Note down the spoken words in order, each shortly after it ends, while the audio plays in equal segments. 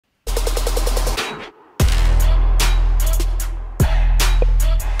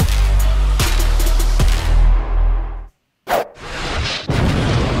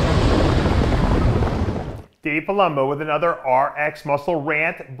Steve Palumbo with another RX Muscle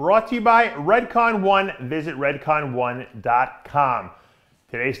rant brought to you by Redcon1. Visit redcon1.com.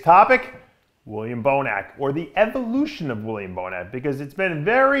 Today's topic, William Bonac, or the evolution of William Bonac, because it's been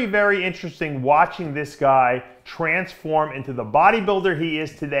very, very interesting watching this guy transform into the bodybuilder he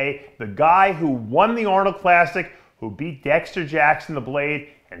is today, the guy who won the Arnold Classic, who beat Dexter Jackson, the Blade,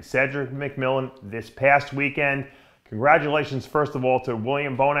 and Cedric McMillan this past weekend. Congratulations, first of all, to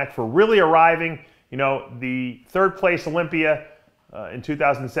William Bonac for really arriving. You know, the third place Olympia in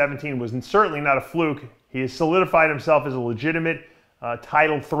 2017 was certainly not a fluke. He has solidified himself as a legitimate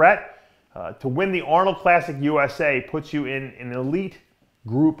title threat. To win the Arnold Classic USA puts you in an elite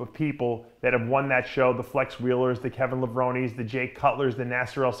group of people that have won that show. The Flex Wheelers, the Kevin Lavronis, the Jake Cutlers, the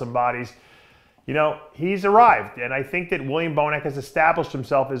Nasser El Sambadis. You know, he's arrived, and I think that William Bonac has established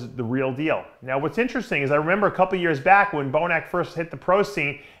himself as the real deal. Now, what's interesting is I remember a couple years back when Bonac first hit the pro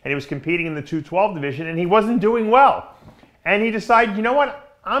scene and he was competing in the 212 division and he wasn't doing well. And he decided, you know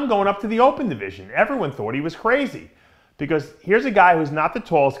what, I'm going up to the open division. Everyone thought he was crazy because here's a guy who's not the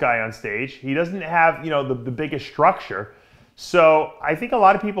tallest guy on stage. He doesn't have, you know, the biggest structure. So I think a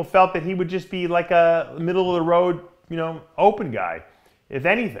lot of people felt that he would just be like a middle of the road, you know, open guy, if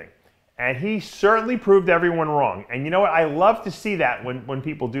anything. And he certainly proved everyone wrong. And you know what? I love to see that when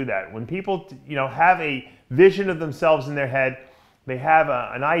people do that. When people, you know, have a vision of themselves in their head, they have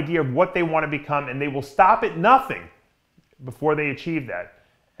an idea of what they want to become, and they will stop at nothing before they achieve that.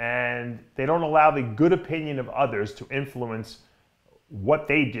 And they don't allow the good opinion of others to influence what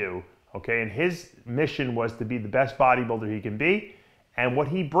they do. Okay? And his mission was to be the best bodybuilder he can be. And what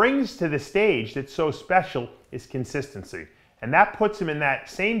he brings to the stage that's so special is consistency. And that puts him in that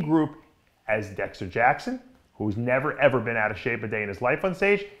same group as Dexter Jackson, who's never ever been out of shape a day in his life on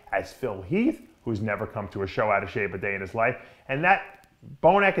stage, as Phil Heath, who's never come to a show out of shape a day in his life, and that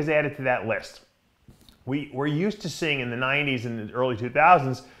Bonac is added to that list. We're used to seeing in the 90s and the early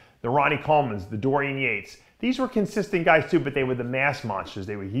 2000s, the Ronnie Colemans, the Dorian Yates. These were consistent guys too, but they were the mass monsters.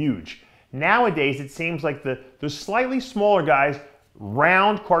 They were huge. Nowadays, it seems like the slightly smaller guys,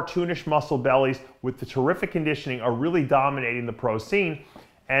 round, cartoonish muscle bellies with the terrific conditioning are really dominating the pro scene.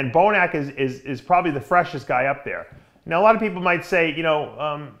 And Bonac is probably the freshest guy up there. Now, a lot of people might say, you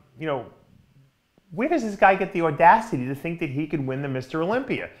know, where does this guy get the audacity to think that he could win the Mr.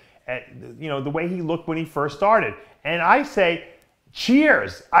 Olympia? You know, the way he looked when he first started. And I say,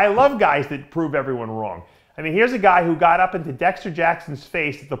 cheers. I love guys that prove everyone wrong. I mean, here's a guy who got up into Dexter Jackson's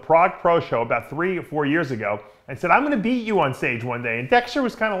face at the Prague Pro Show about 3 or 4 years ago and said, I'm going to beat you on stage one day. And Dexter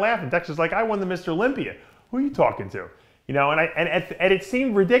was kind of laughing. Dexter's like, I won the Mr. Olympia. Who are you talking to? You know, and it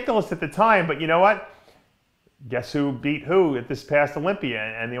seemed ridiculous at the time, but you know what? Guess who beat who at this past Olympia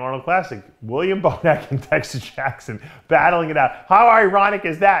and the Arnold Classic? William Bonac and Dexter Jackson battling it out. How ironic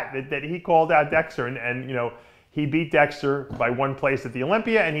is that he called out Dexter and you know, he beat Dexter by 1 place at the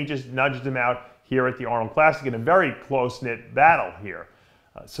Olympia and he just nudged him out here at the Arnold Classic in a very close-knit battle here.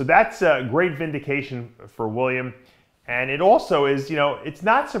 So that's a great vindication for William. And it also is, you know, it's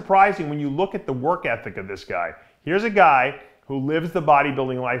not surprising when you look at the work ethic of this guy. Here's a guy who lives the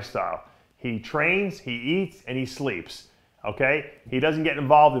bodybuilding lifestyle. He trains, he eats, and he sleeps, okay? He doesn't get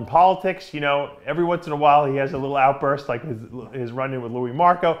involved in politics. You know, every once in a while he has a little outburst like his run-in with Louis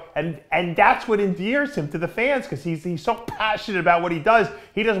Marco, and that's what endears him to the fans because he's so passionate about what he does.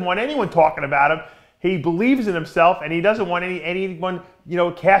 He doesn't want anyone talking about him. He believes in himself, and he doesn't want anyone, you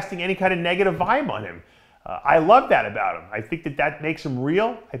know, casting any kind of negative vibe on him. I love that about him. I think that makes him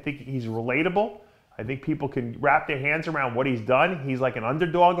real. I think he's relatable. I think people can wrap their hands around what he's done. He's like an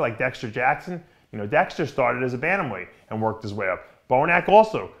underdog, like Dexter Jackson. You know, Dexter started as a bantamweight and worked his way up. Bonac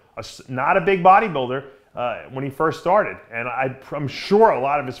also, not a big bodybuilder when he first started. And I'm sure a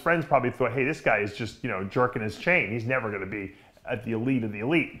lot of his friends probably thought, hey, this guy is just, you know, jerking his chain. He's never going to be at the elite of the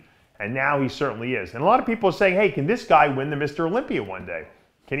elite. And now he certainly is. And a lot of people are saying, hey, can this guy win the Mr. Olympia one day?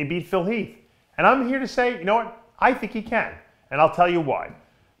 Can he beat Phil Heath? And I'm here to say, you know what? I think he can. And I'll tell you why.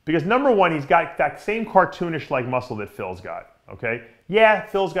 Because number one, he's got that same cartoonish-like muscle that Phil's got, okay? Yeah,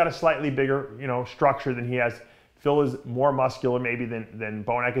 Phil's got a slightly bigger, you know, structure than he has. Phil is more muscular maybe than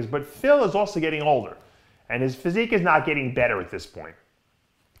Bonac is, but Phil is also getting older. And his physique is not getting better at this point.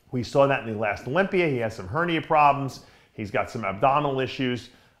 We saw that in the last Olympia. He has some hernia problems. He's got some abdominal issues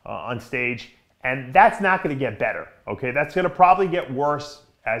on stage. And that's not going to get better, okay? That's going to probably get worse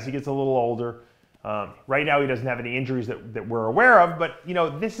as he gets a little older. Right now he doesn't have any injuries that we're aware of, but you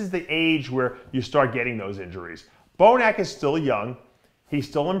know, this is the age where you start getting those injuries. Bonac is still young. He's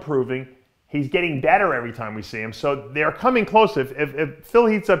still improving. He's getting better every time we see him. So they're coming close. If Phil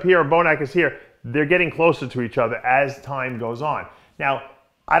Heath's up here and Bonac is here, they're getting closer to each other as time goes on. Now,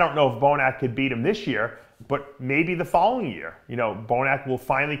 I don't know if Bonac could beat him this year, but maybe the following year, you know, Bonac will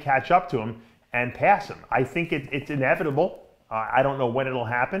finally catch up to him and pass him. I think it's inevitable. I don't know when it'll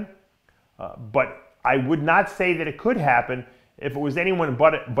happen, but I would not say that it could happen if it was anyone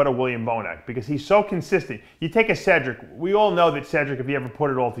but a William Bonac, because he's so consistent. You take a Cedric, we all know that Cedric, if you ever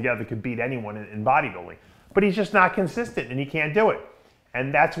put it all together, could beat anyone in bodybuilding, but he's just not consistent and he can't do it.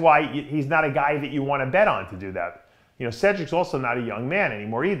 And that's why he's not a guy that you want to bet on to do that. You know, Cedric's also not a young man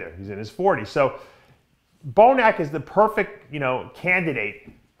anymore either. He's in his 40s. So Bonac is the perfect, you know,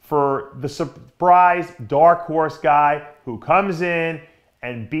 candidate for the surprise dark horse guy who comes in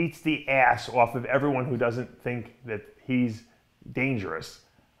and beats the ass off of everyone who doesn't think that he's dangerous.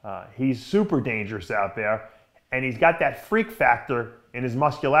 He's super dangerous out there, and he's got that freak factor in his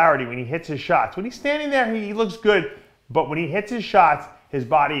muscularity when he hits his shots. When he's standing there, he looks good, but when he hits his shots, his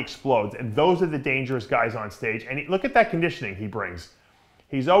body explodes, and those are the dangerous guys on stage. And look at that conditioning he brings.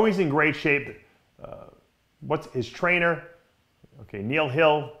 He's always in great shape. What's his trainer? Okay, Neil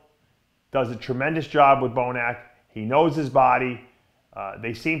Hill does a tremendous job with Bonac. He knows his body.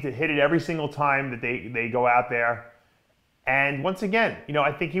 They seem to hit it every single time that they go out there. And once again, you know,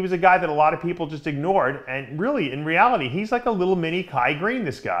 I think he was a guy that a lot of people just ignored. And really, in reality, he's like a little mini Kai Green,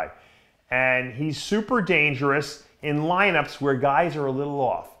 this guy. And he's super dangerous in lineups where guys are a little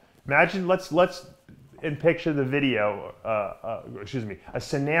off. Imagine, let's picture the video, a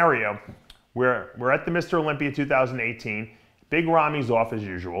scenario where we're at the Mr. Olympia 2018. Big Rami's off as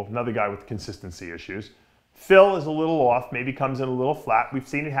usual, another guy with consistency issues. Phil is a little off, maybe comes in a little flat. We've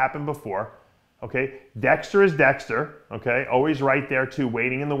seen it happen before. Okay, Dexter is Dexter, okay, always right there too,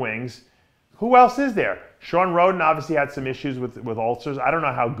 waiting in the wings. Who else is there? Sean Roden obviously had some issues with ulcers. I don't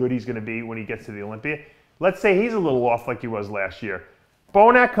know how good he's gonna be when he gets to the Olympia. Let's say he's a little off like he was last year.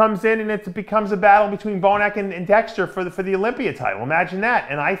 Bonac comes in and it becomes a battle between Bonac and Dexter for the Olympia title. Imagine that.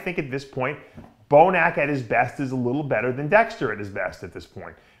 And I think at this point, Bonac at his best is a little better than Dexter at his best at this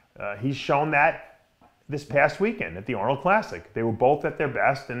point. He's shown that this past weekend at the Arnold Classic. They were both at their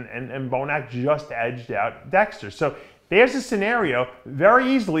best, and Bonac just edged out Dexter. So there's a scenario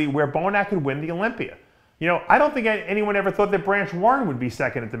very easily where Bonac could win the Olympia. You know, I don't think anyone ever thought that Branch Warren would be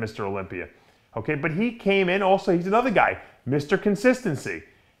second at the Mr. Olympia. Okay, but he came in also, he's another guy, Mr. Consistency.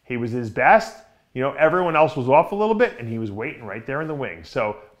 He was his best. You know, everyone else was off a little bit, and he was waiting right there in the wings.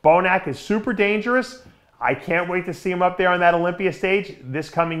 So Bonac is super dangerous. I can't wait to see him up there on that Olympia stage this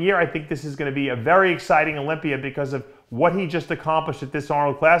coming year. I think this is going to be a very exciting Olympia because of what he just accomplished at this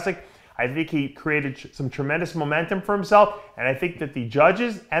Arnold Classic. I think he created some tremendous momentum for himself, and I think that the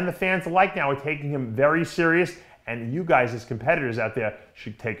judges and the fans alike now are taking him very serious, and you guys as competitors out there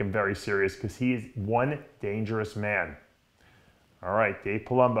should take him very serious because he is one dangerous man. All right, Dave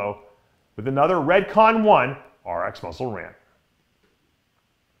Palumbo with another Redcon 1 RxMuscle rant.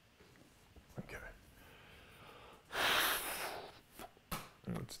 Okay.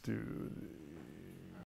 Let's do